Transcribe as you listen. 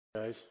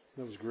Guys,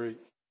 that was great.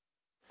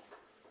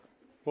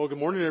 Well, good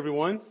morning,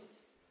 everyone.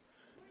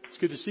 It's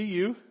good to see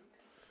you.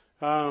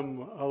 A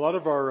lot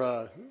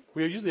of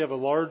we usually have a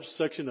large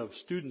section of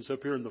students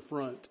up here in the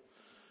front,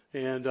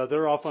 and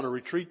they're off on a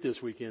retreat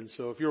this weekend.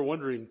 So if you're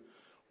wondering,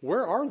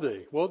 where are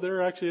they? Well,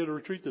 they're actually at a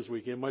retreat this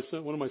weekend. One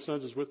of my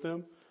sons is with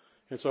them,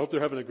 and so I hope they're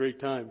having a great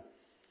time.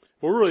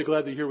 Well, we're really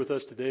glad that you're here with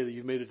us today, that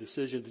you've made a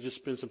decision to just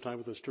spend some time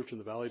with us, Church in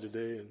the Valley,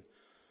 today.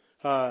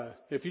 And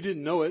if you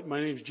didn't know it, my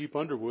name's Jeep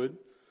Underwood.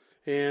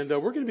 And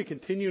we're going to be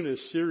continuing a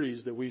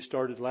series that we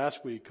started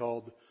last week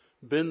called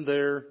Been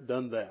There,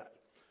 Done That.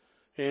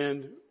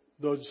 And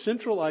the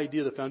central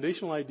idea, the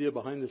foundational idea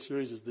behind this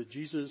series is that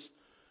Jesus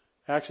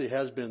actually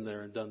has been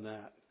there and done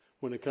that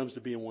when it comes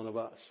to being one of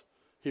us.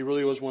 He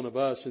really was one of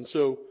us. And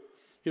so,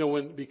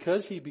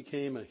 because he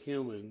became a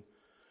human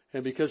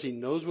and because he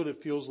knows what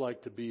it feels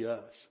like to be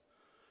us,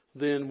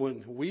 then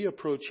when we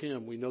approach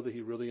him, we know that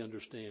he really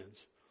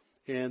understands.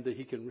 And that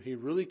he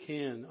really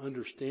can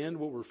understand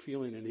what we're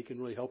feeling, and he can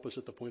really help us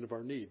at the point of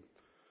our need.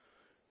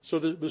 So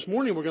this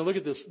morning we're going to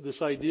look at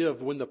this idea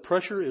of when the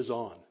pressure is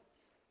on.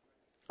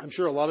 I'm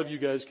sure a lot of you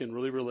guys can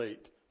really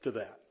relate to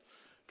that,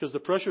 because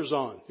the pressure's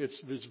on. It's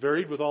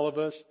varied with all of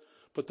us,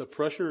 but the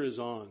pressure is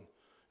on.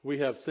 We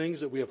have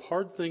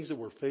hard things that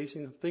we're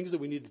facing, things that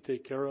we need to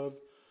take care of,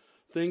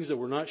 things that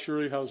we're not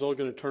sure how it's all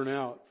going to turn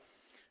out,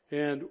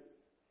 and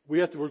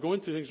we're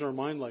going through things in our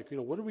mind like,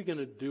 what are we going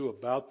to do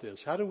about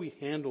this? How do we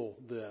handle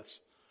this?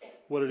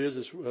 What it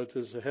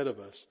is ahead of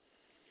us.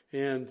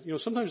 And,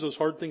 sometimes those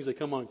hard things, they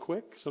come on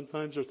quick.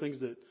 Sometimes they're things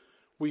that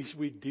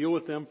we deal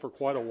with them for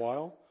quite a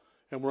while,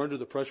 and we're under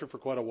the pressure for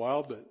quite a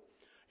while. But,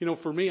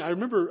 for me, I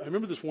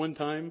remember this one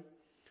time,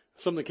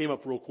 something that came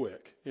up real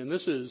quick. And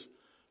this is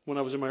when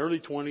I was in my early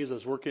 20s. I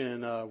was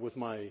working with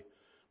my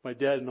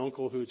dad and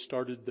uncle who had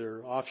started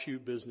their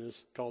offshoot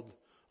business called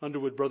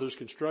Underwood Brothers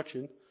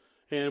Construction.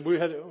 And we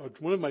had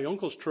one of my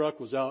uncle's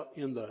truck was out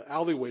in the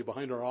alleyway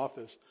behind our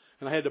office,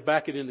 and I had to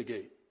back it in the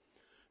gate.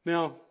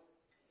 Now,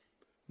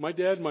 my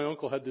dad and my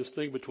uncle had this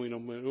thing between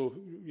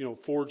them,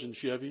 Fords and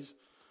Chevys.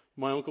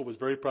 My uncle was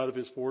very proud of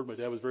his Ford. My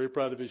dad was very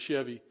proud of his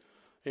Chevy.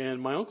 And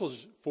my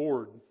uncle's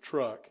Ford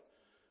truck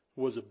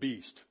was a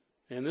beast.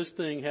 And this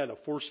thing had a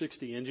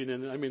 460 engine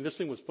in it. I mean, this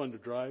thing was fun to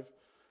drive.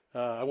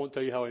 I won't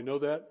tell you how I know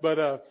that,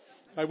 but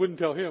I wouldn't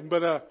tell him.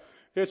 But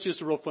it's just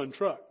a real fun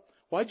truck.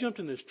 Well, I jumped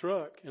in this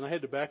truck, and I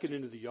had to back it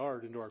into the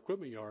yard, into our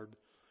equipment yard.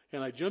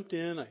 And I jumped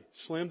in, I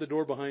slammed the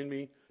door behind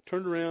me,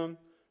 turned around,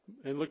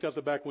 and looked out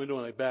the back window,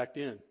 and I backed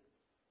in.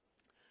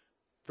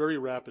 Very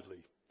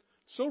rapidly.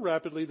 So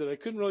rapidly that I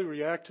couldn't really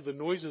react to the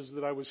noises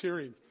that I was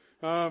hearing.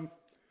 As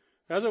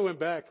I went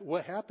back,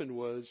 what happened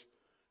was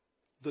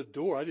the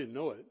door, I didn't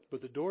know it,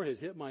 but the door had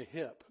hit my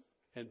hip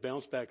and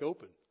bounced back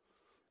open.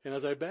 And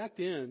as I backed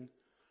in,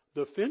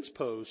 the fence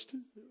post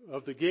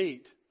of the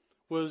gate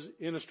was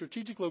in a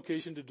strategic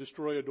location to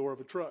destroy a door of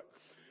a truck.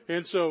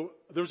 And so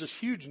there was this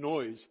huge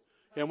noise.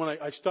 And when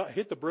I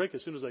hit the brake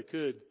as soon as I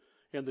could,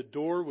 and the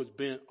door was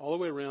bent all the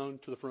way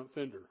around to the front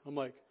fender. I'm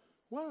like,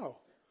 wow.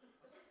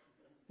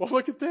 Well,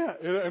 look at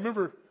that. And I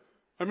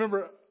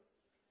remember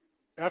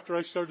after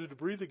I started to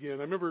breathe again,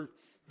 I remember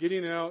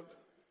getting out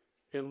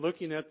and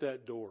looking at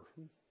that door.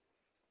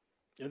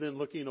 And then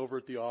looking over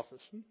at the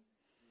office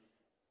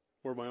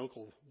where my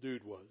Uncle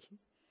Dude was.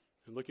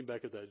 And looking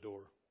back at that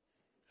door.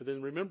 And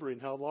then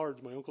remembering how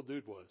large my Uncle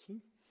Dude was.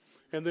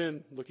 And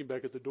then looking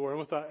back at the door,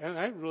 I thought, and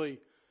I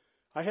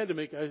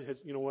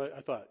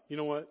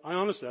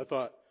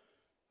thought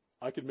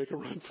I could make a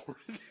run for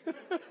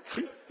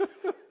it.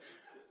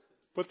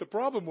 But the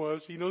problem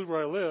was, he knows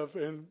where I live,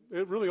 and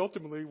it really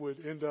ultimately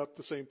would end up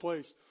the same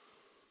place.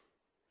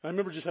 I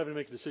remember just having to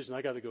make a decision.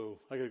 I gotta go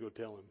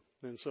tell him.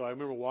 And so I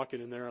remember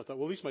walking in there, and I thought,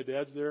 well, at least my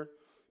dad's there.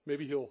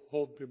 Maybe he'll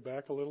hold him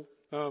back a little.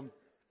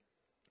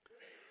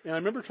 And I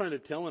remember trying to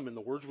tell him, and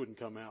the words wouldn't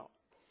come out.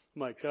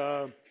 I'm like,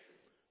 I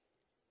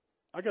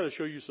got to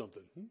show you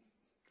something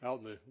out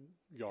in the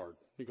yard.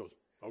 He goes,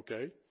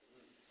 okay.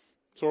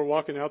 So we're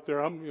walking out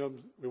there.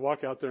 We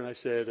walk out there, and I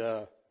said,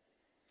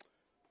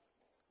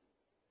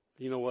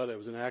 you know what? It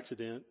was an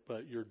accident,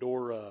 but your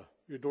door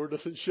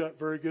doesn't shut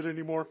very good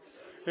anymore.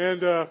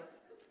 And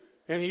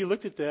he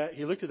looked at that.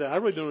 I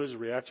really don't know what his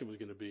reaction was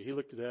going to be. He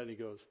looked at that, and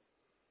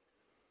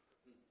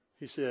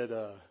he said,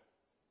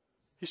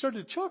 he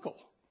started to chuckle.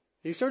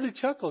 He started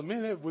chuckling.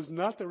 Man, that was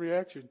not the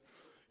reaction.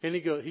 And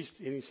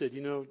he said,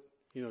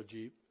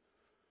 Jeep,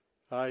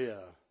 I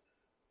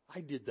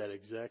did that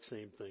exact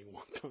same thing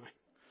one time.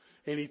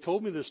 And he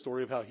told me the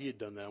story of how he had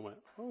done that. I went,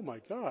 oh my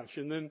gosh.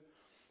 And then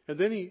I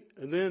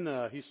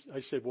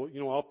said,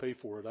 well, I'll pay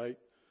for it. I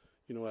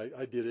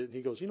did it. And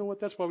he goes, you know what?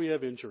 That's why we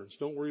have insurance.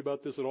 Don't worry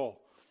about this at all.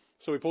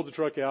 So we pulled the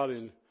truck out,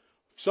 and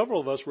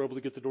several of us were able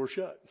to get the door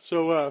shut.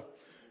 So,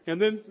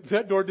 and then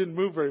that door didn't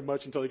move very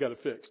much until he got it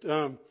fixed.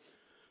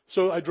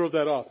 So I drove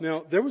that off.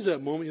 Now, there was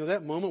that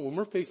moment, when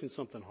we're facing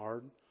something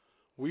hard,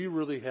 we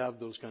really have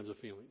those kinds of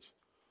feelings.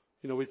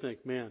 We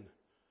think, man,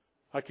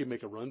 I could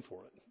make a run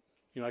for it.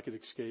 I could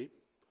escape.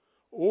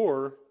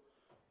 Or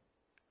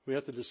we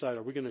have to decide,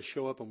 are we going to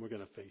show up and we're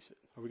going to face it?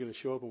 Are we going to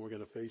show up and we're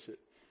going to face it?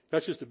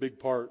 that's just a big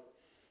part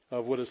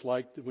of what it's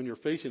like when you're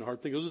facing a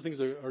hard thing. Those are the things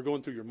that are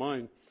going through your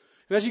mind.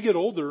 And as you get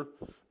older,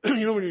 when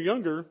you're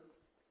younger,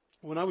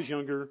 when I was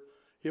younger,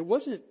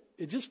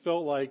 it just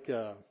felt like,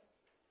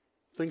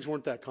 things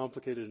weren't that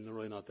complicated and they're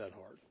really not that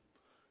hard.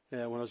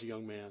 And when I was a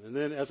young man. And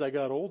then as I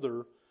got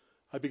older,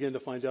 I began to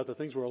find out that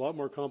things were a lot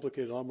more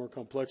complicated, a lot more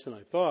complex than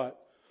I thought.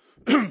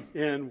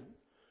 And,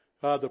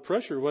 the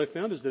pressure, what I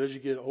found is that as you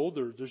get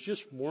older, there's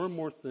just more and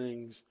more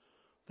things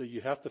that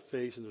you have to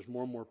face, and there's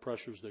more and more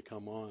pressures that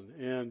come on.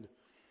 And,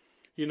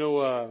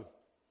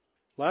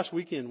 last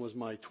weekend was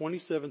my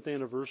 27th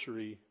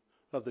anniversary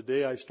of the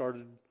day I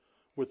started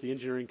with the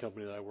engineering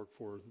company that I work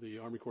for, the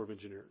Army Corps of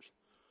Engineers.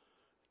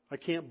 I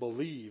can't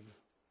believe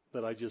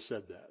that I just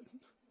said that.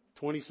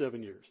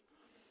 27 years.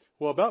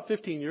 Well, about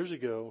 15 years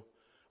ago,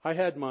 I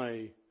got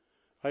my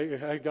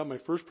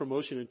first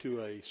promotion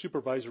into a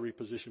supervisory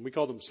position. We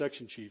called them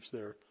section chiefs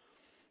there.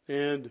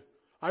 And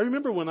I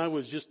remember when I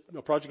was just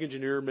a project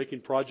engineer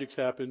making projects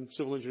happen,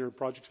 civil engineer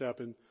projects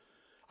happen,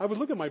 I would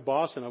look at my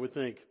boss and I would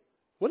think,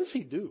 what does he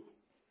do?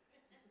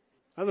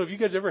 I don't know if you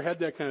guys ever had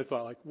that kind of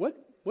thought, like, what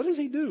does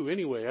he do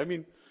anyway? I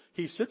mean,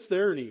 he sits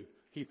there and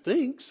he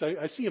thinks.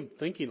 I see him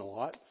thinking a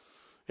lot.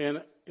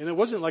 And it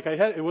wasn't like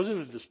it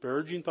wasn't a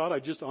disparaging thought. I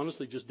just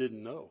honestly just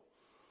didn't know.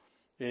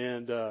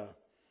 And so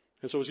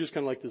it was just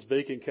kind of like this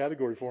vacant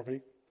category for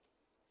me.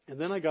 And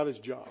then I got his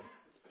job.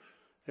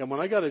 And when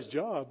I got his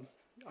job,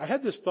 I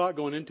had this thought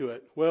going into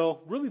it.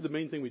 Well, really the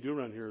main thing we do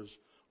around here is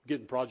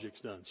getting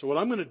projects done. So what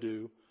I'm going to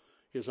do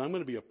is I'm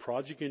going to be a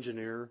project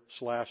engineer /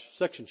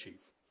 section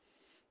chief.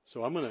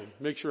 So I'm going to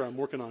make sure I'm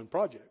working on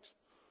projects.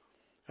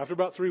 After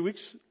about 3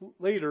 weeks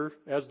later,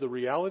 as the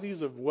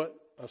realities of what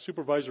a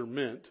supervisor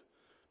meant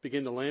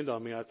began to land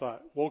on me, I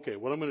thought, well, okay,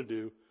 what I'm going to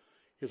do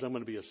is I'm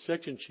going to be a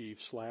section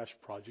chief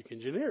 / project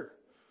engineer.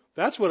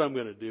 That's what I'm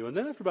going to do. And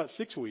then after about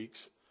 6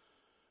 weeks,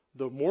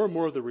 the more and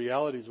more of the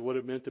realities of what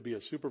it meant to be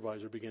a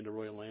supervisor began to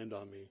really land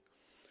on me.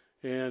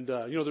 And,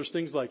 there's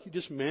things like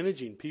just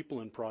managing people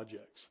and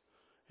projects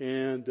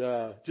and,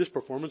 just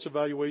performance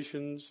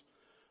evaluations,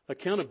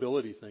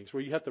 accountability things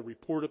where you have to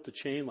report up the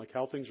chain, like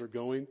how things are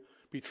going,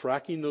 be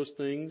tracking those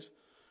things.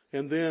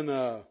 And then,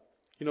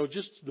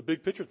 just the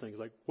big picture things,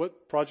 like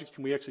what projects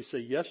can we actually say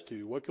yes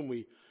to?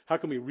 How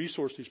can we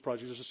resource these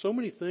projects? There's so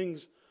many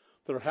things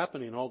that are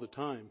happening all the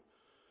time.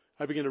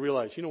 I began to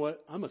realize, you know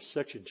what? I'm a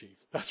section chief.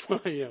 That's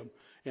what I am.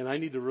 And I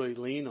need to really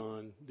lean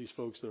on these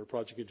folks that are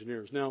project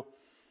engineers. Now,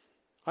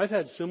 I've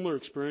had similar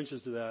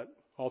experiences to that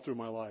all through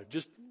my life.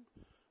 Just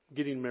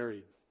getting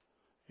married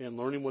and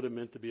learning what it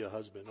meant to be a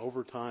husband.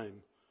 Over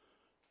time,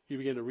 you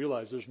begin to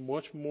realize there's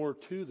much more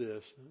to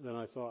this than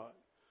I thought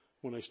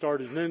when I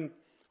started. And then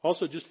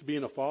also just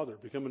being a father,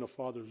 becoming a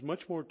father. There's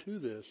much more to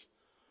this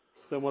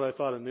than what I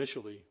thought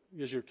initially.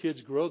 As your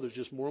kids grow, there's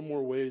just more and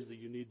more ways that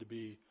you need to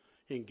be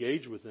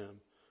engaged with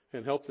them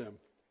and help them.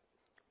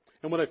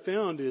 And what I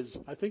found is,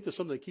 I think there's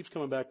something that keeps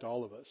coming back to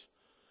all of us,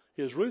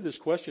 is really this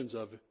questions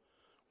of,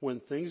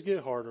 when things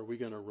get hard, are we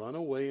going to run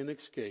away and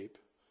escape,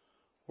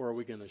 or are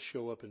we going to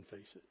show up and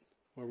face it?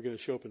 Or are we going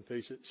to show up and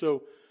face it?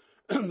 So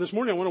this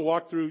morning I want to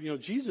walk through,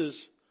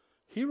 Jesus,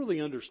 he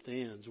really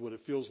understands what it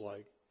feels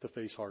like to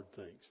face hard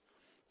things.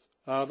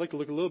 I'd like to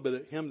look a little bit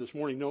at him this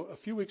morning. A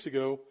few weeks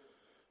ago,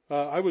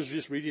 I was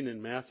just reading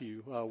in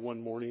Matthew one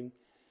morning,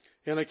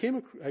 and I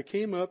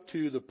came up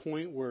to the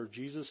point where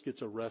Jesus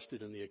gets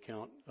arrested in the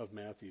account of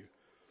Matthew.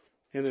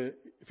 And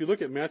if you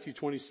look at Matthew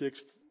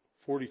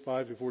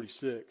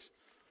 26:45-46,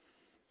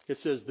 it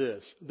says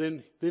this,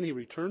 Then he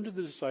returned to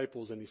the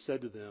disciples and he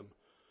said to them,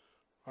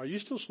 Are you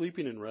still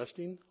sleeping and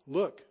resting?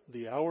 Look,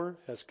 the hour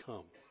has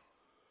come.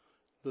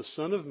 The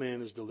Son of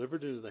Man is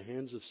delivered into the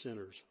hands of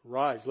sinners.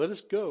 Rise, let us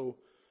go.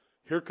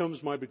 Here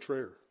comes my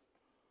betrayer.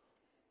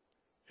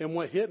 And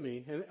what hit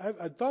me, and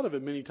I'd thought of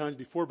it many times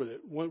before,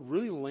 but what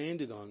really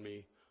landed on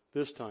me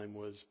this time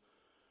was,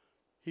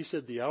 he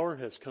said, the hour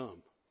has come.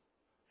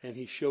 And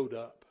he showed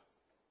up.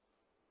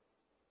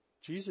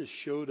 Jesus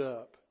showed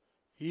up,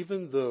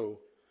 even though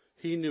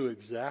he knew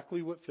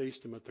exactly what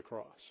faced him at the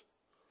cross.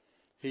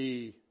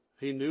 He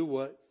knew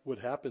what would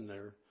happen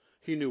there.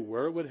 He knew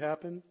where it would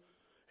happen,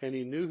 and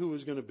he knew who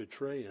was going to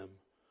betray him.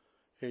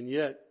 And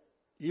yet,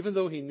 even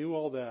though he knew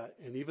all that,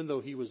 and even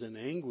though he was in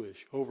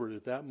anguish over it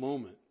at that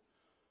moment,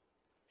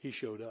 he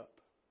showed up.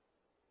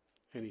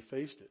 And he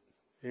faced it.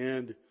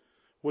 And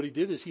what he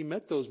did is he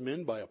met those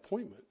men by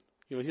appointment.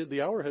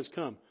 The hour has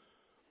come.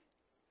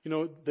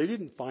 They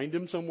didn't find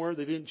him somewhere.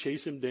 They didn't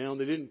chase him down.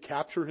 They didn't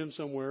capture him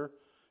somewhere.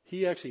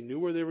 He actually knew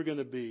where they were going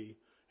to be,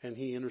 and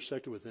he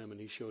intersected with them, and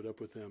he showed up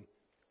with them.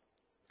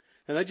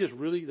 And that just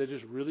really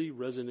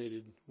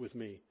resonated with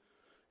me,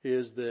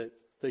 is that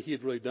he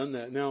had really done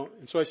that. Now,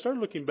 and so I started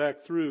looking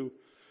back through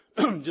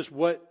just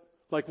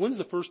when's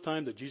the first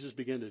time that Jesus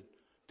began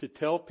to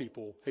tell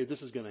people, hey,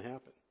 this is going to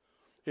happen.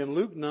 In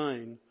Luke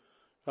 9,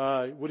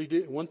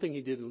 one thing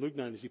he did in Luke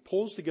 9 is he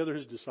pulls together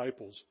his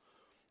disciples,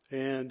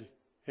 and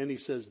he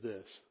says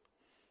this.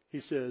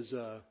 He says,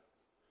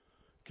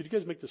 could you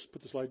guys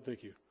put the slide?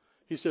 Thank you.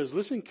 He says,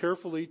 listen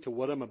carefully to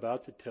what I'm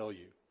about to tell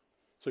you.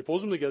 So he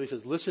pulls them together. He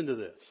says, listen to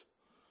this.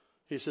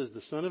 He says,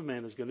 the Son of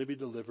Man is going to be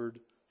delivered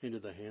into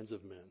the hands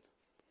of men.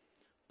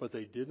 But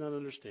they did not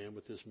understand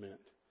what this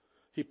meant.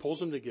 He pulls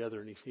them together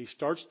and he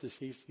starts this,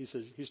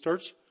 he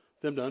starts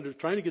them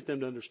trying to get them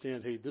to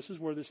understand, hey, this is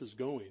where this is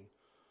going.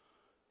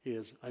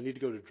 Is I need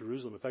to go to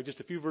Jerusalem. In fact, just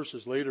a few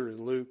verses later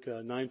in Luke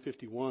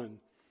 9:51,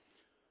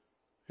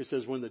 it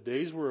says, when the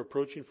days were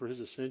approaching for his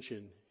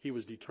ascension, he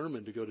was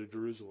determined to go to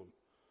Jerusalem.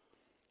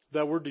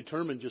 That word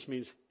determined just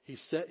means he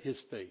set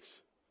his face.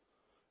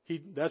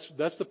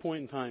 That's the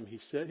point in time. He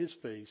set his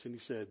face and he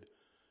said,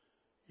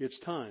 it's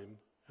time.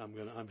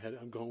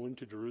 I'm going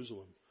to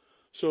Jerusalem.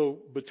 So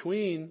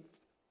between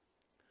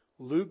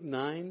Luke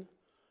 9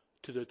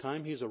 to the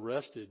time he's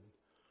arrested,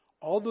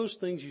 all those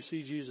things you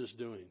see Jesus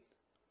doing,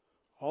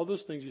 all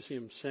those things you see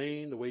him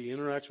saying, the way he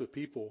interacts with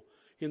people,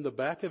 in the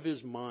back of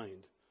his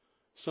mind,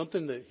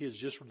 something that is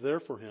just there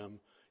for him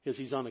is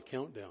he's on a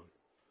countdown.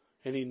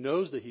 And he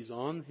knows that he's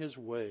on his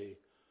way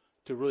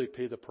to really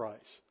pay the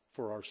price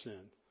for our sin.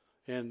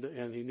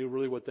 And he knew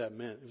really what that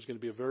meant. It was going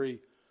to be a very,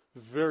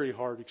 very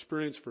hard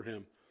experience for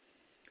him.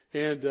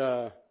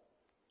 And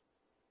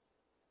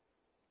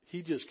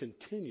he just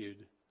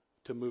continued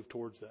to move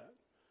towards that.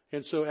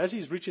 And so as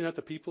he's reaching out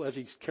to people, as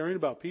he's caring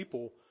about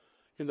people,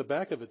 in the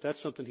back of it,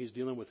 that's something he's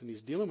dealing with. And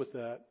he's dealing with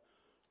that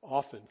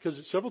often.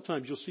 Because several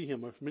times you'll see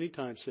him many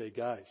times say,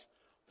 guys,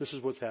 this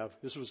is what's going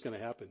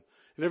to happen.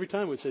 And every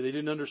time we'd say they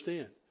didn't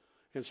understand.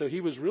 And so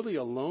he was really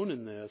alone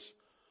in this,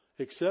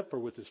 except for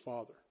with his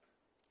Father.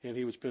 And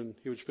he would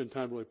spend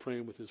time really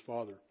praying with his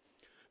Father.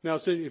 Now,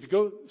 so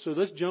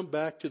let's jump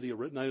back to the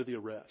night of the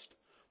arrest.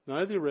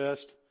 Night of the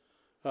arrest,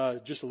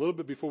 just a little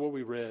bit before what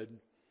we read,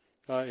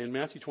 in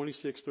Matthew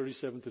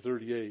 26:37 to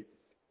 38.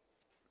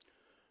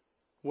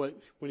 When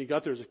he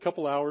got there, it was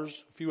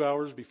a few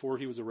hours before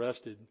he was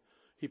arrested.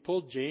 He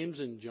pulled James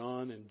and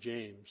John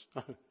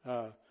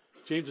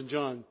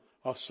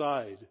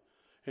aside.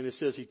 And it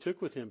says he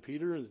took with him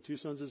Peter and the two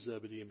sons of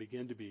Zebedee and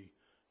began to be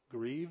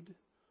grieved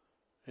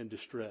and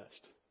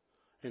distressed.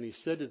 And he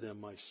said to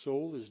them, my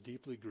soul is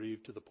deeply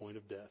grieved to the point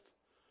of death.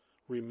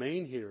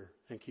 Remain here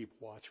and keep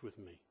watch with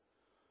me.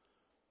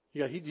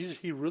 Yeah,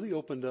 he really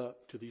opened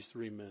up to these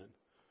three men.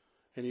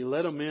 And he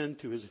led them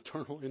into his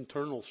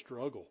internal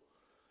struggle.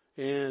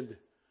 And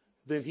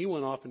then he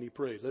went off and he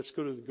prayed. Let's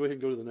go ahead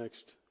and go to the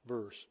next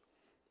verse.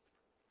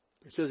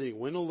 It says he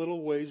went a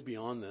little ways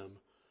beyond them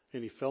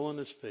and he fell on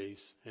his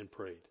face and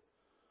prayed.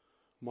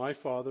 My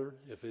Father,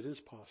 if it is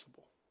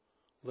possible,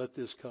 let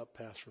this cup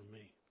pass from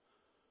me.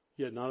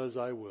 Yet not as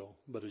I will,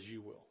 but as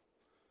you will.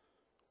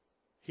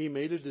 He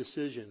made a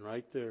decision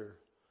right there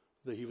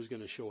that he was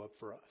going to show up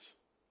for us.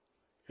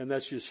 And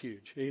that's just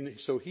huge. And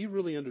so he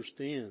really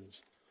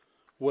understands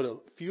what it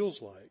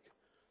feels like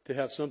to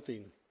have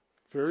something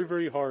very,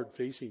 very hard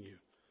facing you.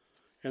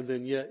 And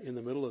then yet in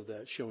the middle of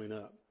that showing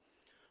up.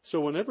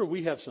 So whenever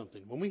we have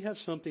something, when we have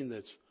something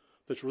that's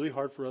really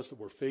hard for us that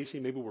we're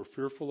facing, maybe we're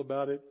fearful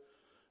about it,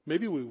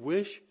 maybe we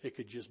wish it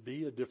could just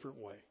be a different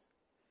way.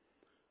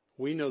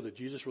 We know that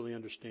Jesus really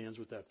understands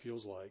what that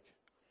feels like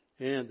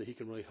and that he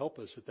can really help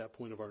us at that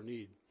point of our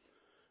need.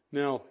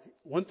 Now,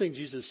 one thing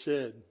Jesus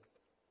said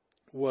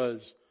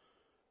was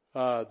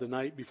the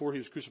night before he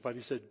was crucified,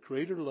 he said,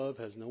 greater love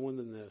has no one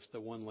than this,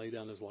 that one lay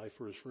down his life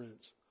for his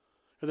friends.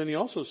 And then he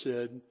also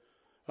said,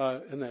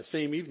 in that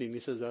same evening, he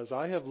says, as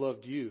I have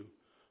loved you,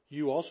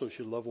 you also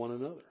should love one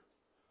another.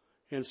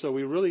 And so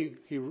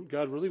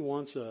God really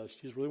wants us,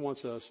 he really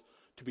wants us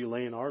to be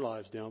laying our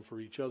lives down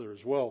for each other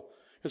as well.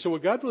 And so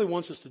what God really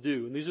wants us to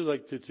do, and these are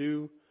like the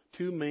two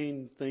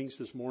main things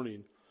this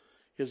morning,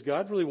 is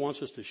God really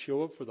wants us to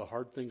show up for the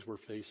hard things we're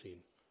facing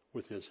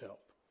with his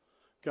help.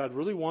 God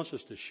really wants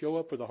us to show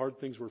up for the hard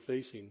things we're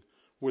facing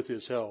with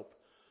his help.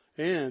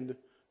 And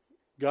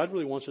God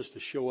really wants us to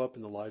show up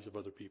in the lives of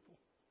other people.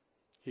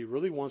 He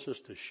really wants us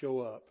to show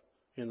up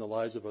in the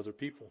lives of other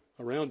people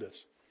around us.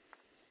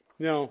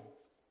 Now,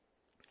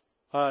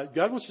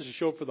 God wants us to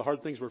show up for the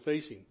hard things we're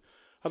facing.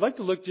 I'd like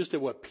to look just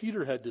at what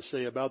Peter had to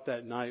say about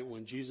that night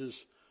when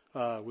Jesus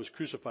was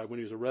crucified, when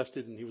he was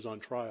arrested and he was on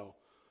trial.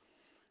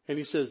 And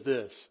he says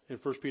this in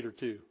 1 Peter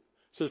 2. It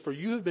says, for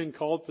you have been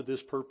called for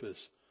this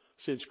purpose,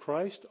 since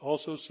Christ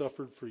also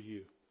suffered for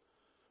you,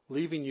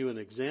 leaving you an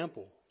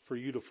example for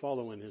you to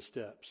follow in his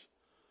steps,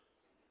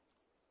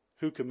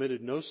 who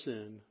committed no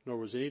sin, nor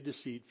was any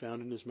deceit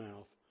found in his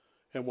mouth.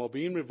 And while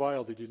being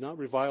reviled, he did not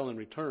revile in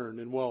return,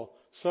 and while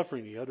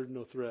suffering, he uttered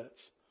no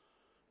threats,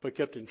 but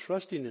kept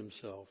entrusting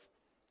himself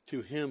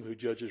to him who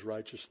judges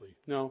righteously.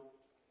 Now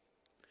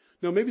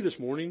maybe this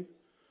morning,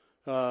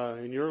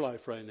 in your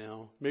life right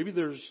now, maybe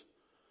there's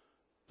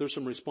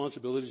some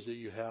responsibilities that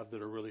you have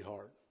that are really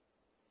hard,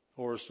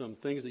 or some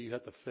things that you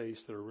have to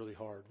face that are really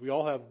hard. We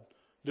all have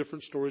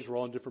different stories. We're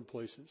all in different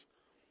places.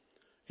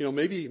 You know,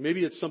 maybe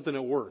it's something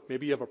at work.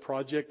 Maybe you have a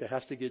project that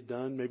has to get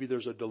done. Maybe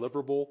there's a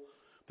deliverable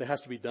that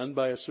has to be done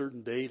by a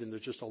certain date, and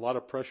there's just a lot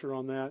of pressure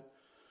on that.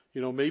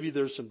 You know, maybe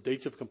there's some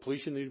dates of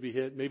completion that need to be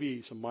hit.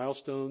 Maybe some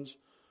milestones.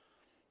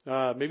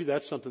 Maybe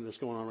that's something that's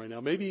going on right now.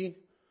 Maybe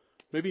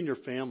in your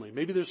family.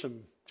 Maybe there's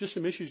some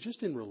issues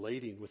just in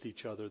relating with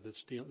each other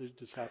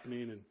that's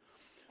happening.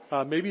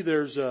 Maybe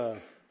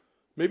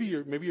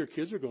your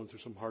kids are going through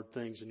some hard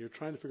things and you're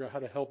trying to figure out how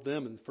to help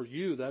them. And for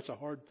you, that's a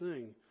hard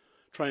thing,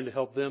 trying to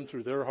help them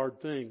through their hard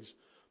things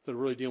that are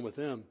really dealing with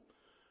them.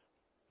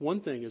 One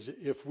thing is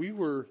if we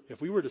were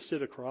to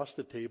sit across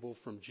the table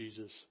from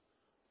Jesus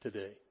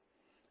today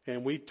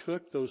and we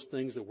took those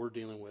things that we're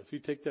dealing with, we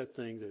take that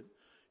thing that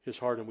is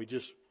hard and we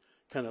just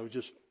kind of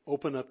just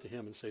open up to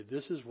him and say,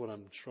 this is what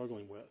I'm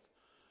struggling with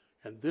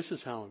and this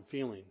is how I'm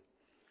feeling.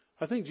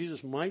 I think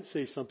Jesus might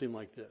say something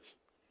like this.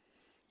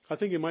 I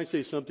think he might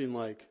say something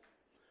like,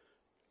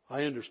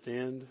 I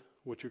understand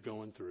what you're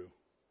going through.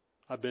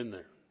 I've been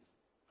there.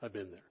 And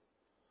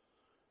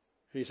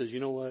he says, you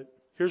know what?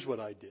 Here's what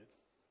I did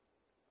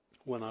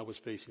when I was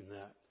facing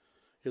that,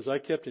 is I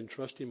kept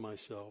entrusting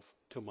myself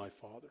to my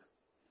Father.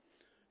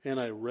 And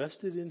I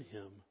rested in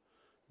him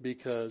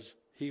because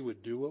he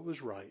would do what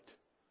was right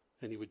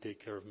and he would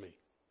take care of me.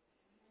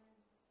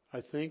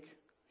 I think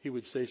he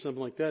would say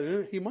something like that.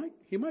 And he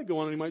might go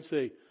on and he might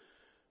say,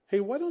 hey,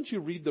 why don't you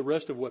read the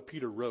rest of what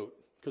Peter wrote?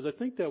 Because I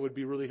think that would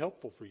be really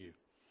helpful for you.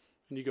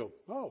 And you go,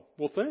 oh,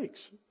 well,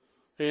 thanks.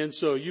 And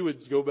so you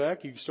would go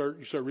back, you start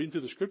reading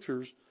through the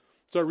scriptures,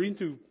 start reading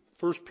through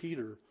 1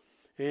 Peter.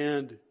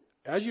 And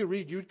as you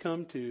read, you'd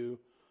come to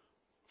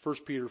 1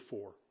 Peter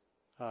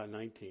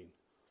 4:19.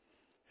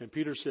 And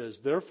Peter says,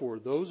 therefore,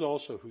 those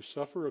also who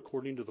suffer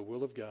according to the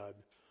will of God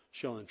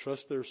shall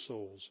entrust their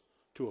souls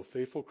to a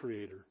faithful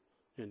Creator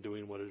in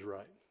doing what is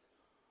right.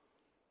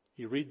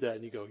 You read that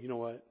and you go, you know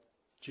what?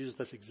 Jesus,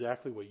 that's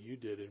exactly what you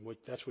did, and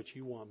that's what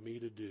you want me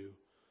to do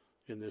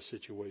in this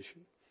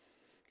situation.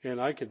 And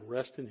I can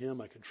rest in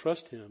him, I can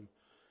trust him,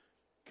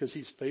 because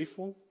he's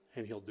faithful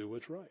and he'll do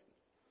what's right.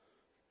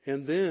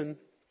 And then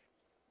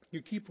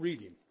you keep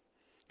reading.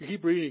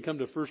 You come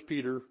to 1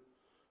 Peter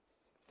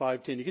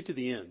 5:10. You get to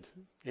the end,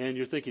 and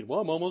you're thinking, well,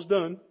 I'm almost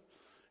done.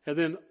 And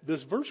then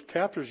this verse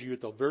captures you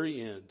at the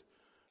very end,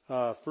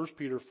 1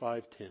 Peter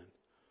 5:10.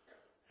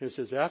 And it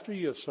says, after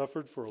you have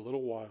suffered for a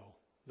little while,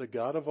 the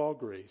God of all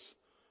grace,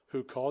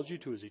 who called you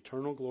to his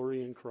eternal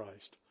glory in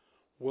Christ,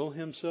 will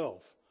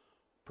himself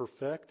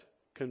perfect,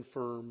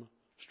 confirm,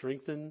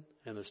 strengthen,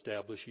 and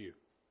establish you.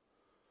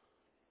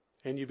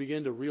 And you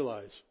begin to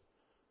realize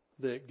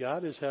that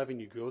God is having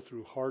you go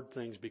through hard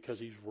things because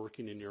he's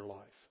working in your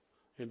life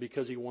and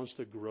because he wants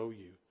to grow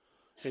you.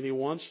 And he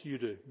wants you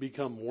to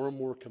become more and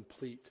more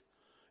complete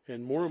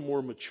and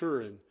more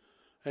mature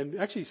and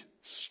actually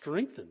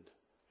strengthened.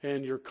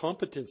 And your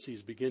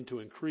competencies begin to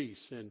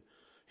increase. And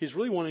he's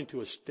really wanting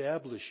to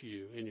establish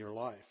you in your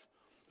life.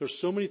 There's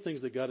so many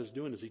things that God is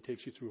doing as he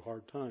takes you through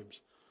hard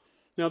times.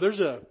 Now there's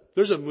a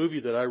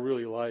movie that I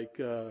really like,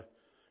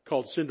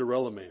 called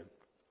Cinderella Man.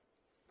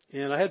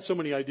 And I had so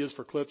many ideas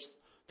for clips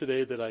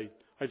today that I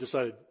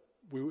decided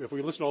if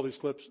we listen to all these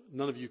clips,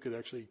 none of you could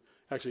actually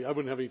I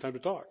wouldn't have any time to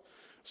talk.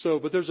 So,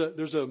 but there's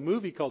a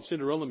movie called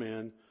Cinderella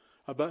Man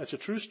it's a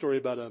true story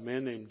about a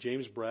man named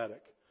James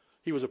Braddock.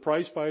 He was a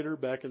prize fighter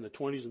back in the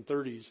 20s and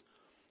 30s,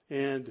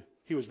 and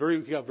he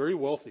got very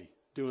wealthy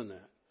doing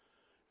that.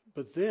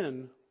 But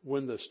then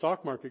when the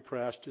stock market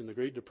crashed in the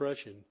Great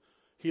Depression,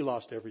 he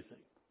lost everything.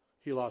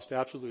 He lost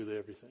absolutely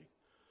everything.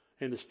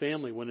 And his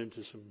family went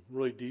into some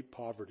really deep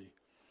poverty.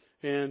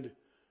 And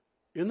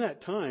in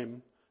that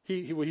time,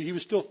 he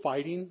was still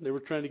fighting. They were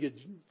trying to get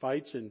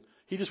fights, and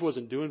he just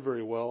wasn't doing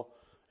very well.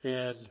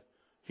 And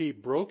he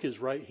broke his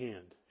right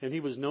hand, and he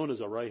was known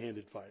as a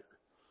right-handed fighter.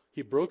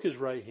 He broke his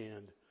right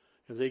hand,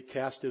 and they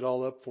cast it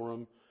all up for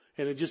him,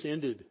 and it just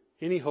ended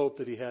any hope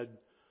that he had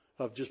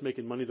of just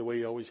making money the way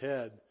he always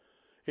had.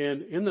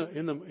 And in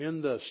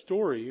the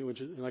story,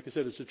 which is, like I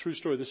said, it's a true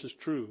story. This is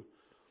true.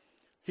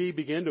 He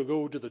began to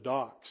go to the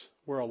docks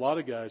where a lot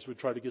of guys would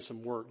try to get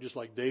some work, just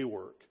like day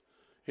work.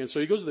 And so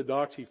he goes to the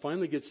docks. He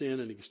finally gets in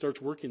and he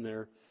starts working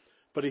there,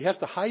 but he has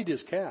to hide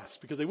his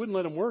cast because they wouldn't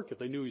let him work if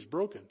they knew he's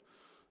broken.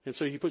 And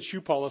so he puts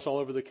shoe polish all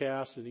over the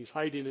cast, and he's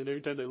hiding it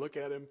every time they look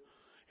at him.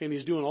 And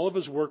he's doing all of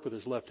his work with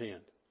his left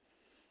hand.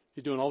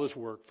 He's doing all this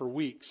work for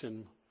weeks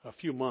and a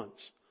few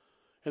months.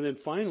 And then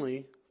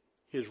finally,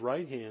 his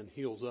right hand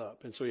heals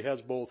up. And so he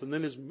has both. And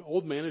then his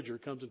old manager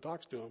comes and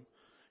talks to him.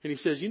 And he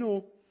says,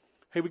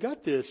 hey, we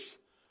got this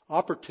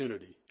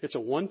opportunity. It's a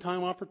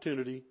one-time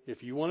opportunity.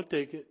 If you want to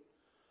take it,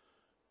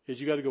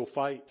 is you got to go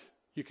fight.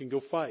 You can go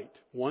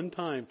fight one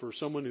time for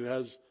someone who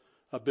has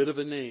a bit of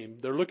a name.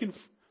 They're looking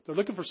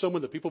for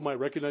someone that people might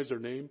recognize their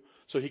name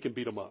so he can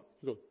beat them up.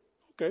 You go,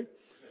 okay.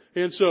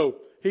 And so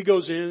he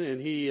goes in and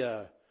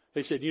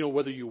they said,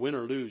 whether you win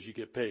or lose, you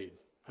get paid.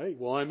 Hey,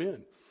 well, I'm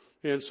in.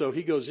 And so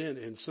he goes in,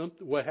 and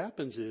what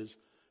happens is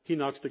he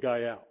knocks the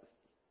guy out.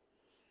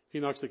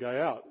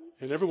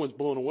 And everyone's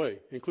blown away,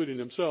 including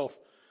himself.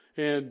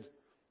 And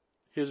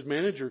his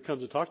manager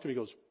comes and talks to me. He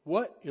goes,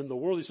 what in the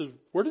world? He says,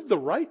 where did the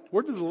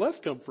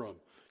left come from?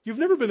 You've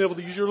never been able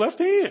to use your left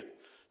hand.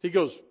 He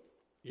goes,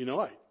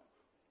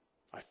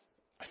 I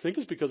think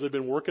it's because I've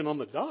been working on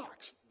the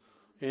docks.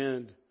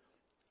 And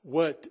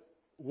what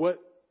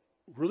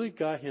really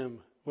got him,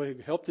 what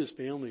helped his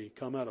family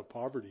come out of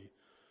poverty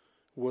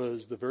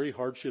was the very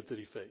hardship that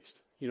he faced.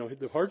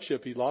 The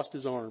hardship, he lost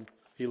his arm.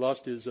 He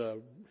lost his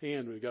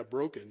hand when it got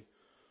broken.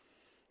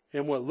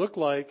 And what looked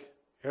like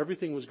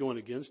everything was going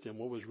against him,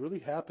 what was really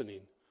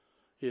happening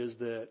is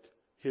that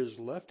his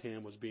left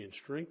hand was being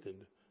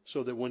strengthened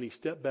so that when he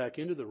stepped back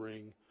into the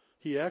ring,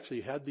 he actually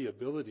had the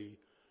ability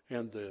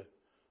and the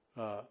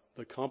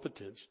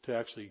competence to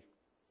actually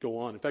go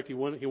on. In fact, he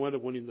wound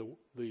up winning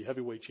the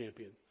heavyweight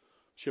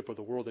championship of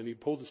the world, and he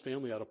pulled his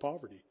family out of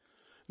poverty.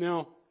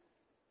 Now,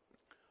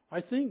 I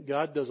think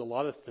God does a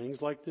lot of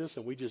things like this,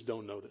 and we just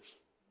don't notice.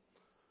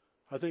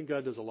 I think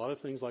God does a lot of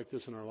things like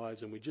this in our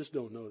lives, and we just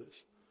don't notice.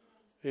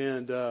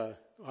 And I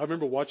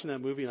remember watching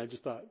that movie, and I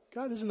just thought,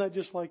 God, isn't that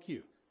just like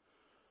you?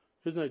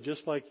 Isn't that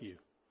just like you?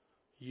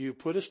 You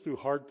put us through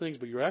hard things,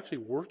 but you're actually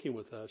working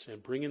with us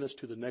and bringing us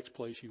to the next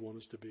place you want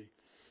us to be.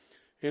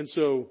 And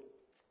so,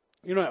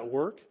 at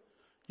work,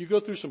 you go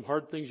through some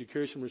hard things, you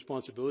carry some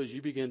responsibilities,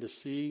 you begin to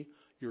see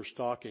your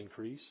stock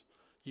increase.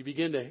 You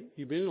begin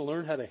to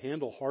learn how to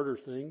handle harder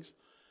things.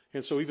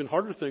 And so even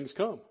harder things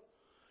come.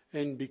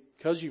 And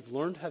because you've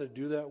learned how to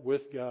do that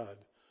with God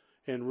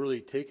and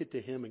really take it to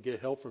Him and get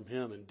help from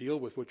Him and deal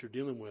with what you're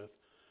dealing with,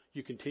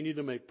 you continue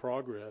to make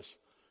progress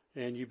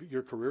and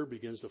your career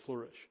begins to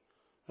flourish.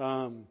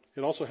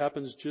 It also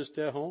happens just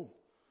at home.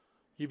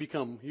 You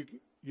become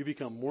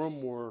more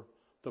and more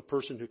the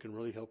person who can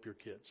really help your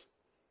kids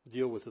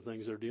deal with the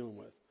things they're dealing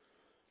with.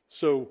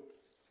 So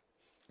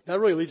that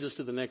really leads us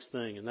to the next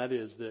thing, and that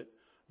is that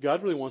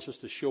God really wants us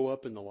to show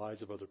up in the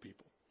lives of other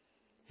people.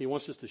 He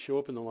wants us to show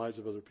up in the lives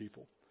of other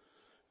people.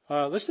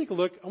 Let's take a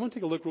look. I want to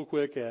take a look real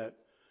quick at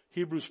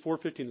Hebrews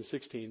 4:15 and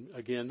 16.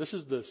 Again, this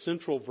is the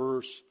central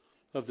verse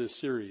of this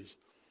series.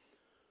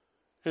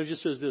 And it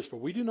just says this, "For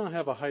we do not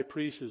have a high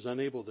priest who is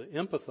unable to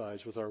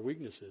empathize with our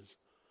weaknesses,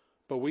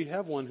 but we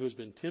have one who has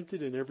been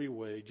tempted in every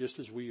way, just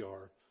as we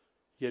are,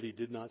 yet he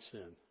did not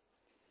sin.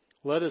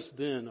 Let us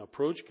then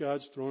approach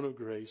God's throne of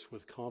grace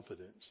with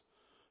confidence,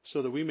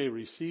 so that we may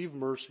receive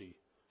mercy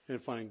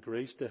and find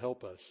grace to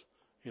help us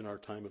in our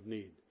time of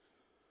need."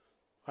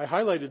 I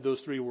highlighted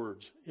those three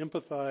words,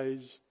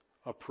 empathize,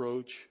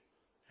 approach,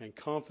 and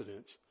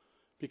confidence,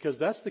 because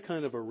that's the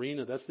kind of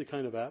arena, that's the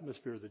kind of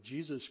atmosphere that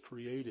Jesus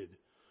created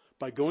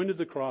by going to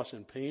the cross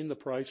and paying the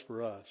price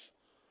for us.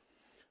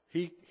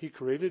 He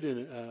created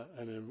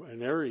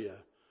an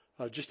area,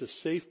 just a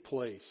safe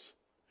place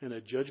and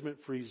a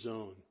judgment-free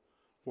zone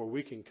where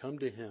we can come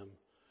to Him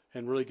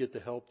and really get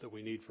the help that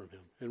we need from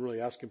Him and really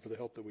ask Him for the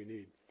help that we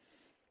need.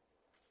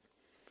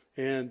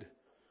 And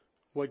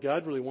what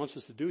God really wants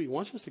us to do, He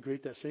wants us to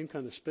create that same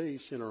kind of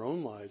space in our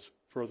own lives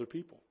for other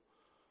people.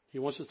 He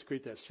wants us to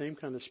create that same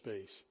kind of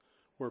space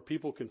where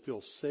people can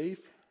feel safe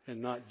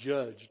and not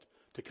judged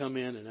to come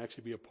in and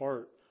actually be a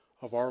part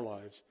of our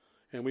lives.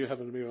 And we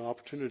have an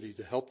opportunity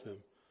to help them.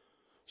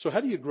 So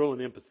how do you grow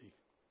in empathy?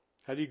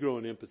 How do you grow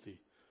in empathy?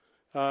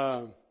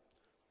 Well,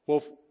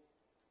 a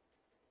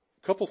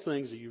couple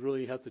things that you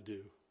really have to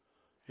do.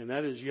 And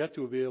that is you have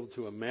to be able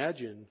to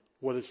imagine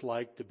what it's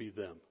like to be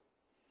them.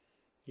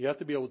 You have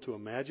to be able to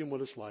imagine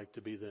what it's like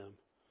to be them.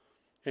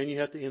 And you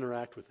have to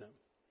interact with them.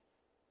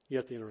 You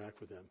have to interact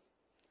with them.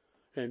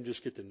 And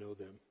just get to know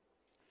them.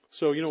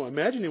 So,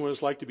 imagining what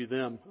it's like to be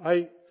them.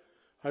 I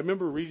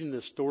remember reading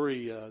this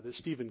story that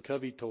Stephen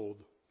Covey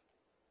told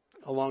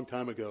a long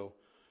time ago.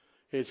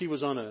 As he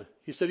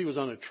said he was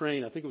on a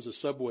train, I think it was a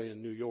subway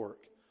in New York.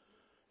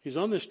 He's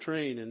on this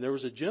train, and there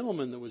was a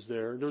gentleman that was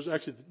there. There was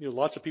actually,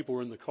 lots of people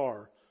were in the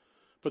car.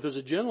 But there's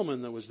a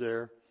gentleman that was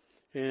there,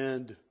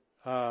 and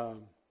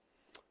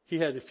he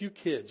had a few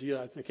kids.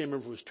 I can't remember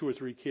if it was 2 or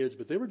 3 kids,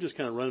 but they were just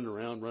kind of running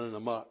around, running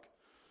amok,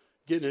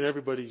 getting in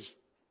everybody's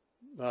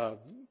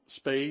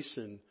space,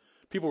 and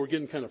people were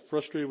getting kind of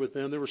frustrated with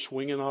them. They were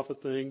swinging off of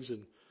things.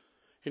 And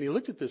he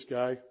looked at this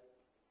guy,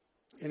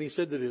 and he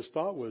said that his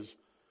thought was,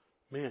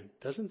 man,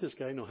 doesn't this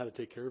guy know how to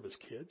take care of his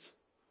kids?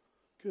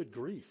 Good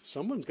grief.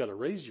 Someone's got to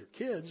raise your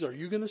kids. Are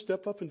you going to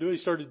step up and do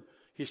it?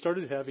 He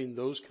started having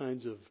those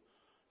kinds of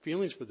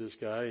feelings for this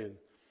guy, and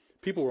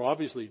people were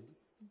obviously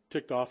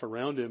ticked off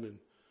around him.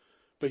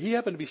 But he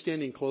happened to be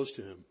standing close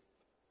to him.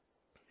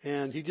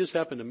 And he just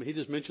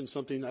mentioned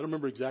something. I don't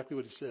remember exactly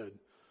what he said,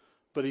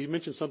 but he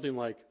mentioned something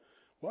like,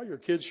 "Well, your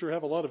kids sure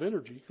have a lot of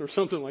energy," or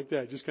something like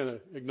that, just kind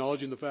of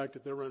acknowledging the fact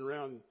that they're running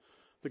around.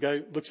 The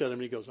guy looks at him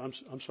and he goes,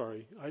 I'm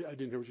sorry, I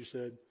didn't hear what you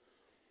said.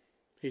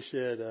 He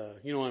said,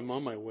 I'm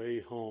on my way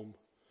home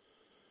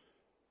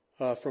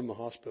from the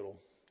hospital,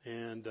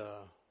 and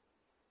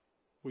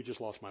we just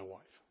lost my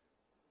wife.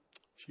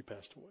 She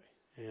passed away.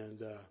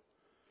 And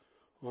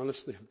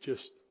honestly, I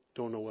just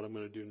don't know what I'm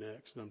going to do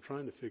next. And I'm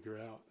trying to figure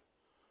out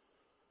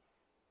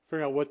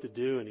what to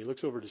do. And he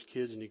looks over at his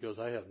kids and he goes,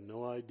 "I have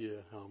no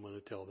idea how I'm going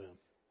to tell them."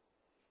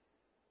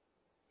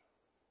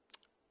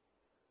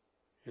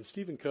 And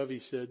Stephen Covey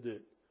said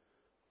that,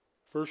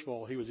 first of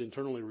all, he was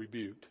internally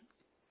rebuked.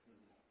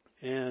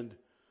 And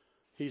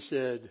he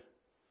said,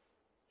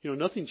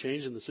 nothing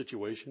changed in the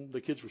situation. The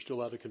kids were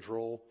still out of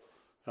control.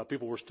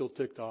 People were still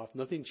ticked off.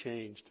 Nothing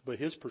changed. But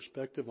his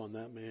perspective on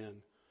that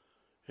man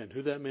and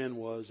who that man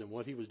was and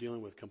what he was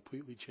dealing with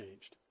completely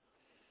changed.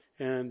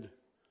 And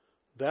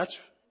that's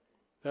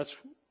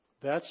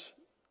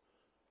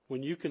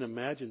when you can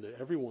imagine that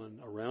everyone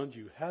around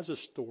you has a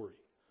story.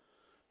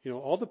 You know,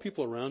 all the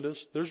people around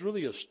us, there's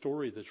really a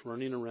story that's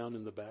running around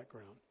in the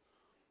background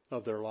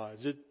of their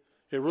lives.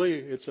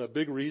 It's a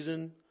big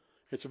reason.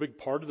 It's a big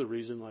part of the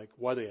reason, like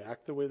why they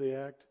act the way they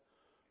act.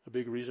 A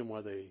big reason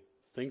why they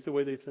think the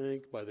way they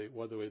think, why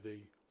the way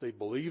they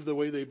believe the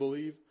way they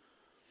believe.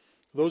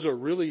 Those are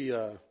really,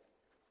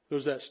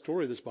 there's that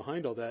story that's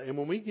behind all that. And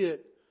when we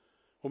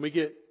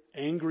get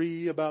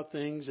angry about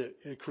things,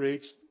 it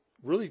creates,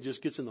 really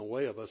just gets in the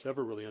way of us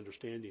ever really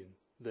understanding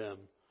them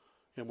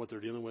and what they're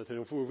dealing with. And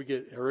if we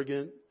get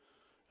arrogant,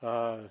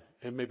 and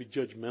maybe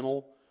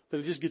judgmental, then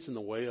it just gets in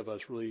the way of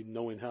us really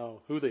knowing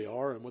who they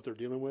are and what they're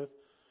dealing with.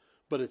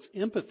 But it's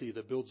empathy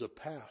that builds a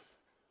path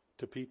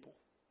to people.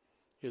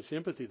 It's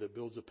empathy that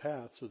builds a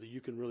path so that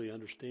you can really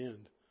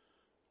understand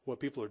what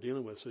people are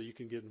dealing with so you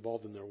can get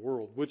involved in their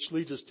world, which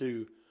leads us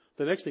to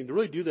the next thing. To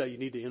really do that, you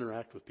need to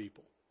interact with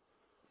people.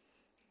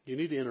 You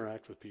need to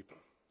interact with people,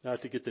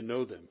 to get to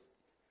know them.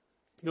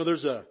 You know,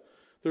 there's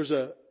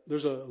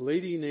a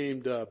lady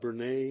named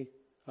Brene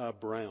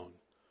Brown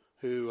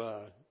who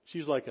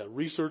she's like a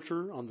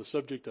researcher on the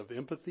subject of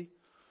empathy,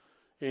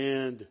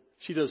 and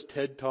she does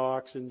TED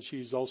Talks, and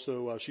she's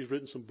also she's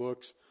written some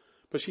books.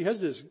 But she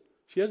has this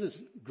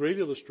great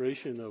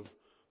illustration of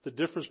the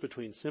difference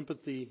between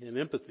sympathy and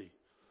empathy,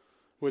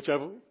 which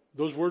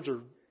those words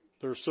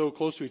they're so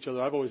close to each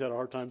other. I've always had a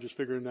hard time just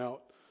figuring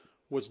out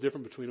what's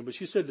different between them. But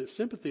she said that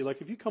sympathy,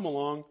 like if you come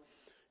along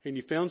and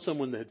you found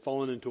someone that had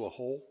fallen into a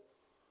hole,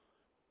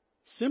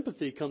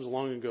 sympathy comes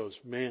along and goes,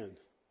 man,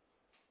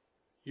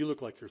 you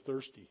look like you're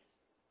thirsty.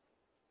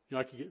 You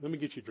know, let me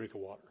get you a drink of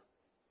water.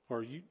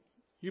 Or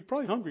you're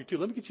probably hungry too.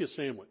 Let me get you a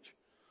sandwich.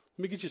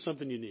 Let me get you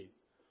something you need.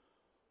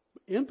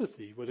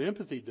 Empathy, what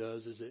empathy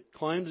does is it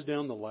climbs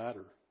down the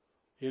ladder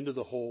into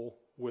the hole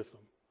with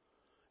them.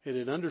 And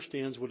it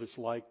understands what it's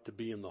like to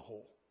be in the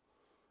hole.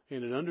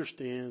 And it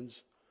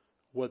understands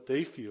what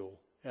they feel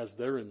as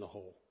they're in the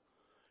hole.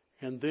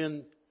 And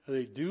then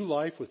they do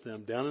life with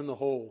them down in the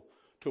hole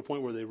to a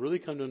point where they really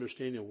come to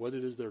understanding what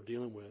it is they're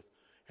dealing with.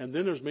 And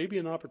then there's maybe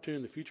an opportunity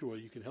in the future where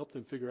you can help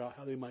them figure out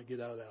how they might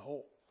get out of that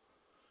hole.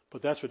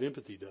 But that's what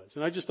empathy does.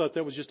 And I just thought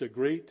that was just a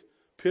great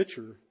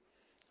picture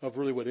of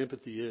really what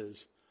empathy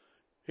is.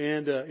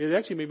 And it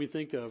actually made me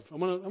think of, I'm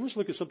going to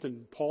look at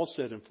something Paul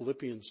said in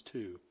Philippians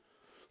 2.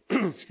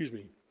 Excuse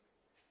me.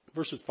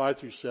 Verses 5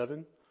 through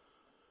 7.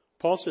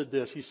 Paul said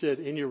this. He said,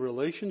 in your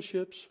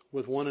relationships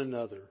with one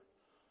another,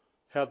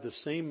 have the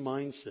same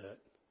mindset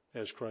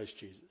as Christ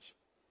Jesus,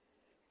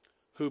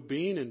 who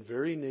being in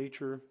very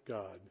nature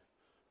God,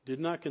 did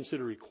not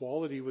consider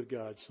equality with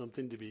God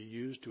something to be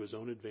used to his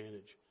own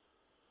advantage.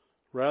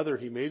 Rather,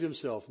 he made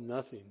himself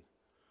nothing,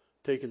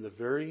 taking the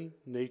very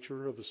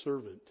nature of a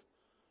servant,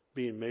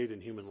 being made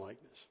in human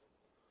likeness.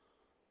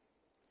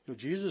 You know,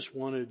 Jesus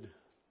wanted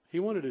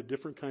a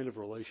different kind of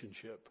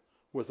relationship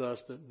with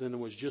us than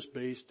was just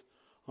based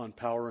on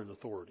power and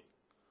authority.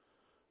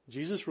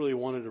 Jesus really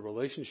wanted a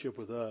relationship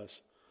with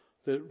us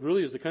that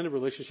really is the kind of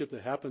relationship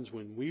that happens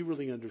when we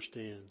really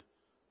understand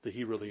that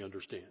he really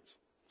understands.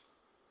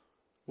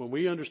 When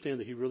we understand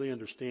that he really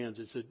understands,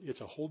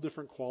 it's a whole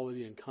different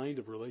quality and kind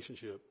of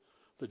relationship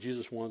that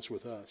Jesus wants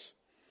with us.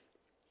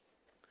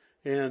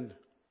 And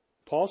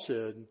Paul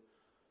said,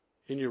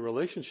 in your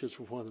relationships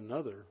with one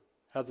another,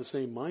 have the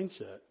same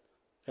mindset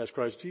as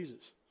Christ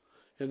Jesus.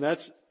 And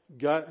that's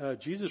God.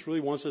 Jesus really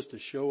wants us to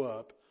show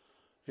up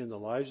in the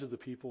lives of the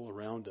people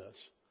around us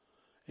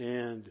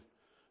and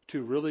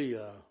to really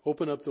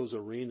open up those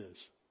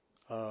arenas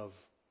of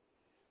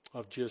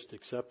just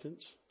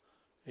acceptance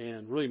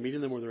and really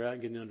meeting them where they're at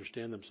and getting to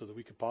understand them so that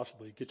we could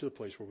possibly get to the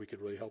place where we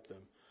could really help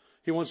them.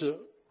 He wants to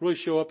really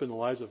show up in the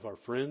lives of our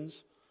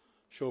friends,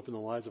 show up in the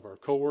lives of our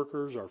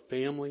coworkers, our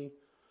family.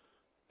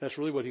 That's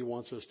really what he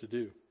wants us to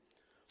do.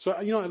 So,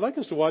 you know, I'd like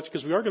us to watch,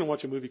 because we are going to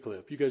watch a movie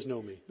clip. You guys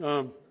know me.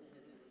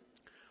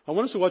 I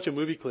want us to watch a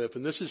movie clip,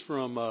 and this is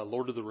from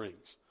Lord of the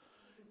Rings.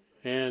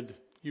 And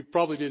you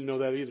probably didn't know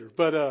that either.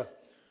 But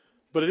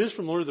it is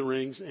from Lord of the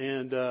Rings,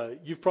 and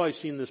you've probably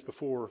seen this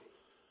before.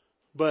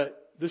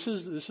 But this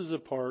is a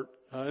part,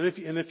 and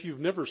if you've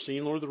never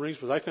seen Lord of the Rings,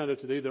 because I found out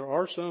today there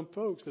are some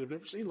folks that have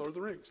never seen Lord of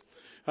the Rings.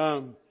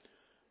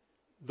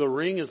 The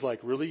ring is like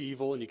really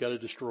evil, and you got to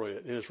destroy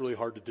it, and it's really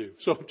hard to do.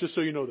 So just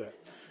so you know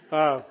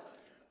that.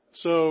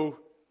 So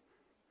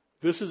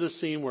this is a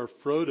scene where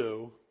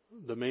Frodo,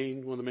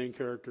 one of the main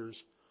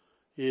characters,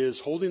 is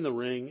holding the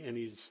ring, and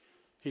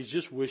he's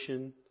just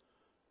wishing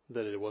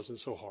that it wasn't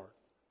so hard.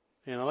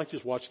 And I'd like to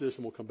just watch this,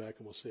 and we'll come back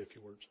and we'll say a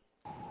few words.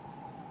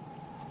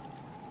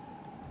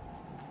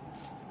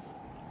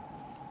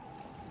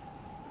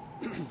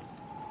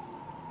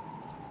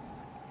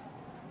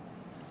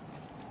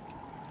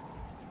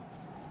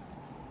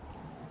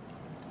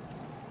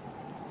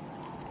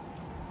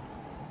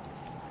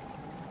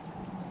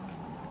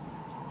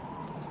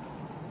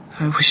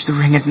 I wish the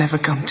ring had never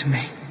come to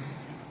me.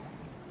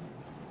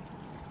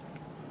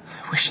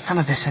 I wish none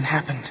of this had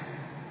happened.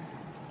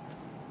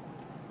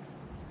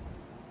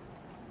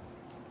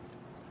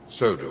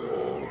 So do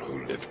all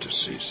who live to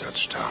see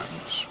such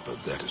times,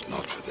 but that is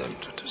not for them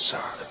to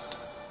decide.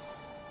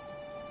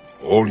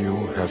 All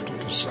you have to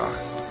decide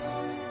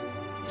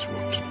is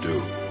what to do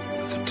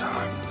with the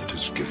time that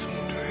is given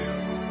to you.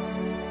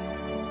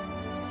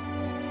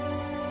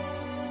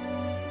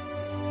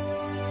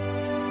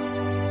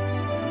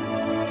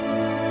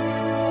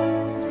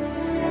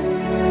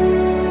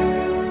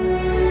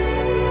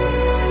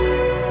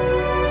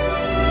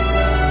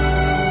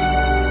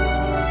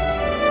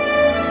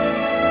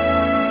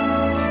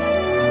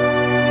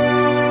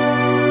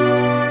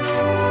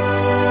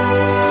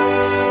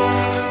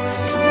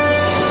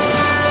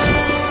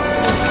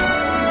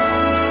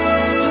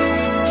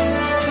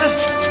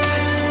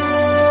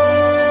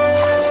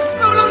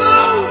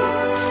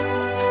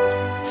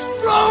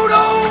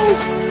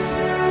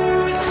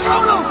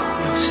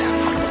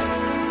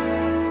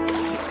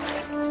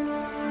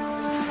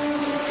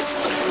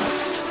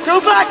 Go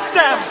back,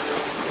 Sam!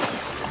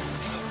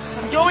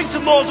 I'm going to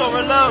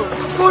Mordor alone.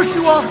 Of course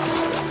you are.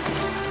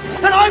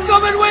 And I'm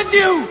coming with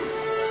you!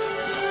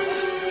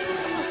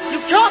 You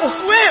can't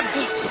swim!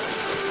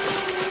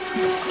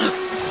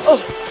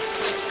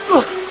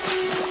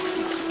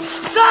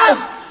 Sam!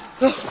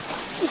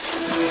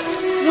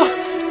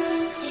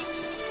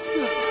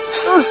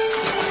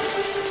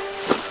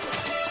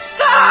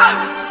 Sam!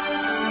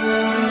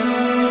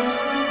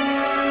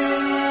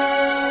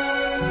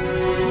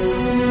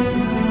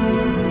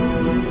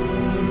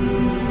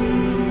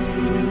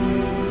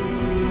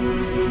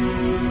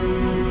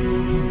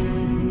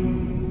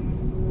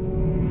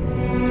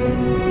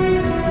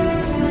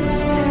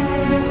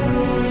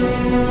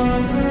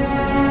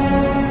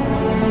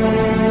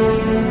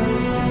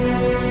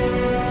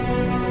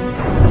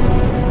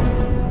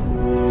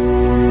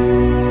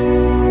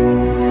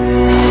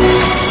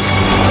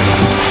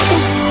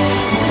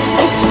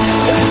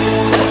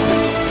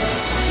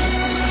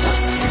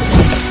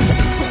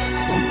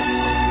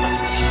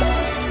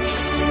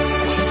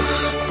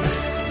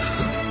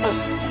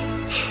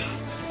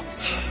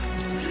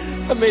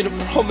 I made a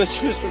promise,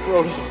 Mr.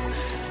 Frodo.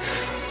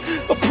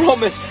 A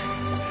promise.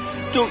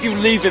 Don't you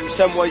leave him,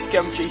 Samwise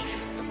Gamgee.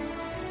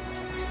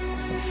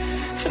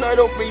 And I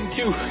don't mean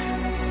to.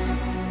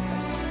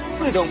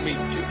 I don't mean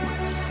to.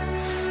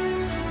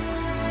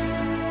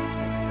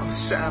 Oh,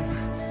 Sam.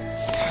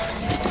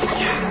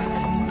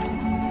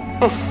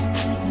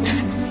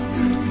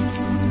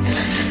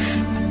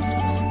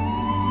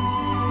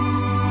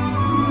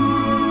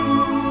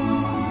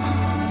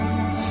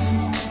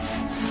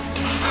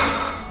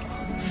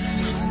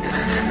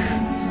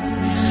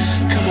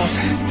 Come on.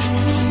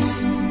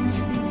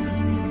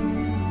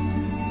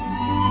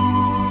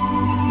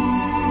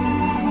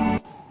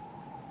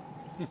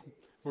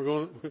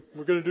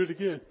 We're going to do it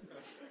again.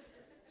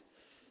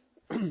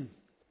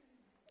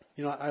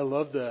 I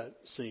love that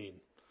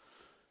scene.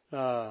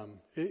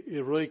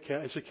 It really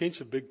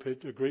paints a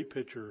great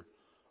picture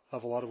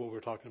of a lot of what we're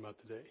talking about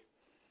today.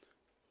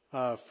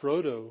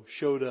 Frodo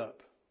showed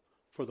up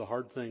for the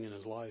hard thing in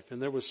his life,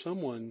 and there was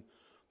someone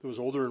that was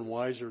older and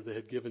wiser that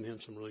had given him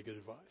some really good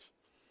advice,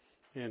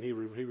 and he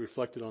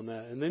reflected on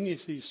that. And then you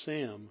see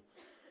Sam.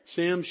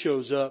 Sam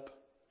shows up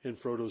in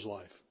Frodo's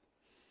life,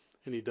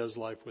 and he does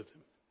life with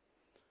him.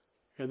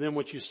 And then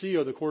what you see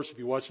over the course, if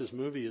you watch this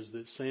movie, is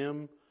that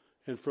Sam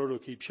and Frodo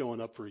keep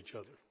showing up for each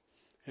other.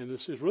 And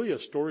this is really a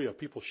story of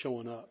people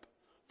showing up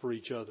for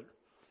each other.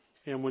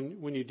 And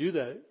when you do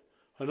that,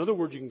 another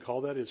word you can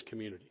call that is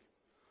community.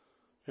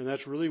 And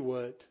that's really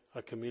what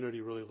a community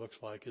really looks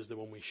like, is that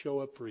when we show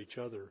up for each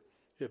other,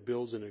 it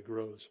builds and it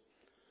grows.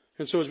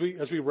 And so as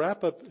we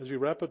wrap up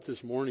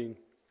this morning,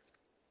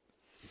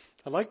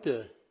 I'd like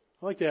to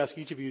ask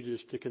each of you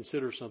just to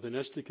consider something.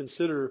 That's to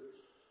consider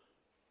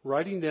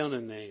writing down a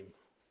name.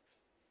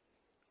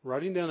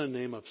 Writing down a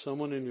name of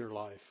someone in your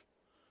life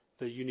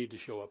that you need to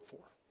show up for.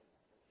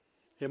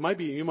 It might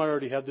be, you might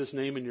already have this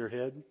name in your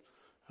head.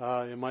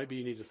 It might be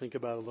you need to think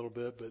about it a little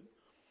bit, but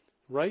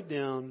write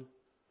down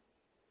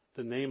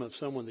the name of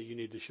someone that you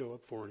need to show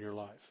up for in your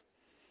life.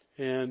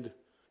 And,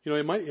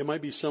 it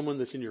might be someone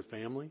that's in your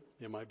family.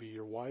 It might be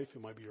your wife.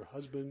 It might be your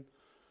husband.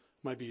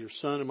 It might be your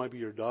son. It might be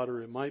your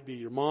daughter. It might be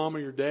your mom or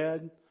your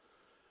dad.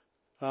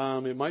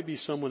 It might be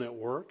someone at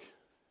work.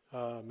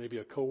 Maybe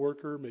a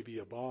coworker, maybe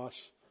a boss.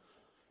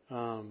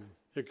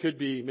 It could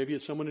be, maybe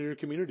it's someone in your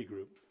community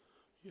group.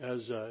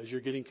 As you're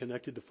getting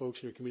connected to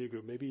folks in your community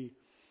group, maybe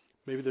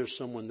there's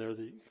someone there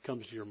that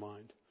comes to your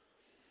mind.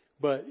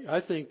 But I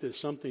think that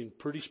something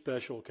pretty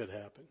special could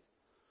happen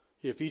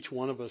if each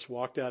one of us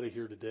walked out of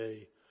here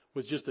today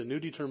with just a new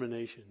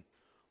determination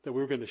that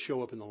we were going to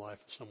show up in the life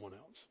of someone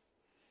else.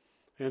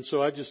 And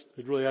so I'd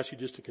really ask you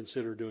just to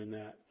consider doing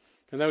that.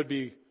 And that would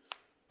be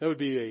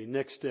a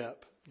next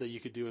step that you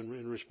could do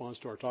in response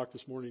to our talk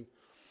this morning.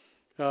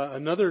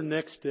 Another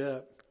next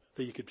step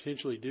that you could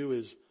potentially do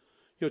is,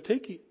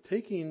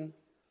 taking,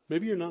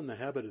 maybe you're not in the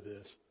habit of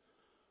this,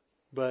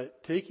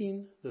 but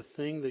taking the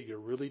thing that you're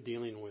really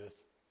dealing with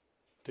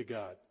to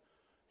God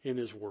in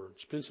His Word.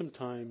 Spend some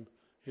time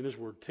in His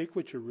Word. Take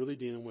what you're really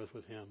dealing with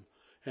Him,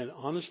 and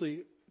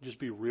honestly, just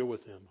be real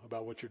with Him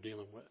about what you're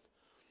dealing with.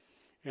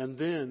 and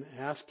then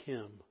ask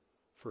him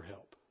for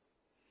help.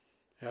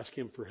 Ask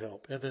him for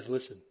help, and then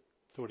listen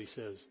to what he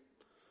says.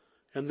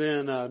 And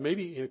then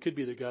maybe it could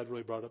be that God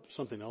really brought up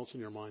something else in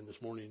your mind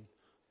this morning,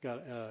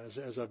 God,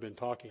 as I've been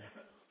talking.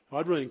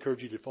 I'd really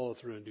encourage you to follow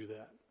through and do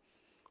that.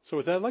 So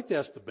with that, I'd like to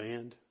ask the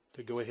band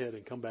to go ahead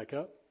and come back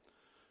up.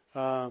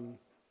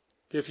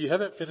 If you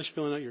haven't finished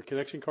filling out your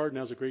connection card,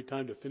 now's a great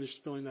time to finish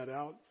filling that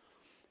out.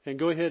 And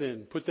go ahead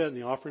and put that in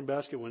the offering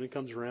basket when it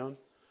comes around.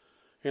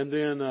 And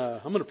then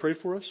I'm going to pray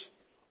for us,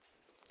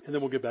 and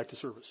then we'll get back to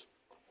service.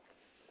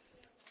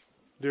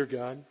 Dear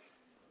God,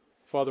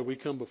 Father, we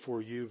come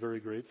before you very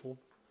grateful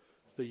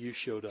that you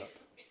showed up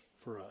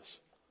for us.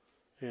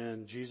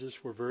 And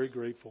Jesus, we're very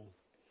grateful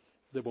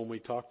that when we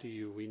talk to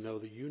you, we know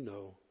that you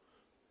know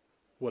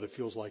what it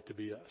feels like to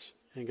be us.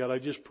 And God, I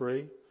just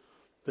pray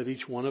that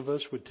each one of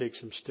us would take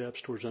some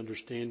steps towards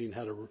understanding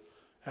how to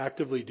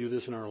actively do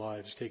this in our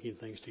lives, taking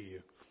things to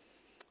you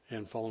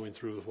and following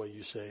through with what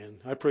you say. And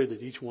I pray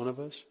that each one of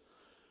us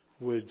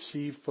would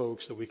see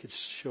folks that we could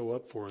show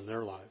up for in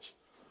their lives.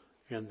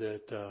 And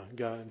that,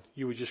 God,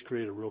 you would just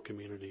create a real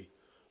community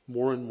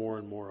more and more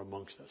and more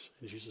amongst us.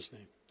 In Jesus'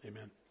 name,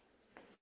 amen.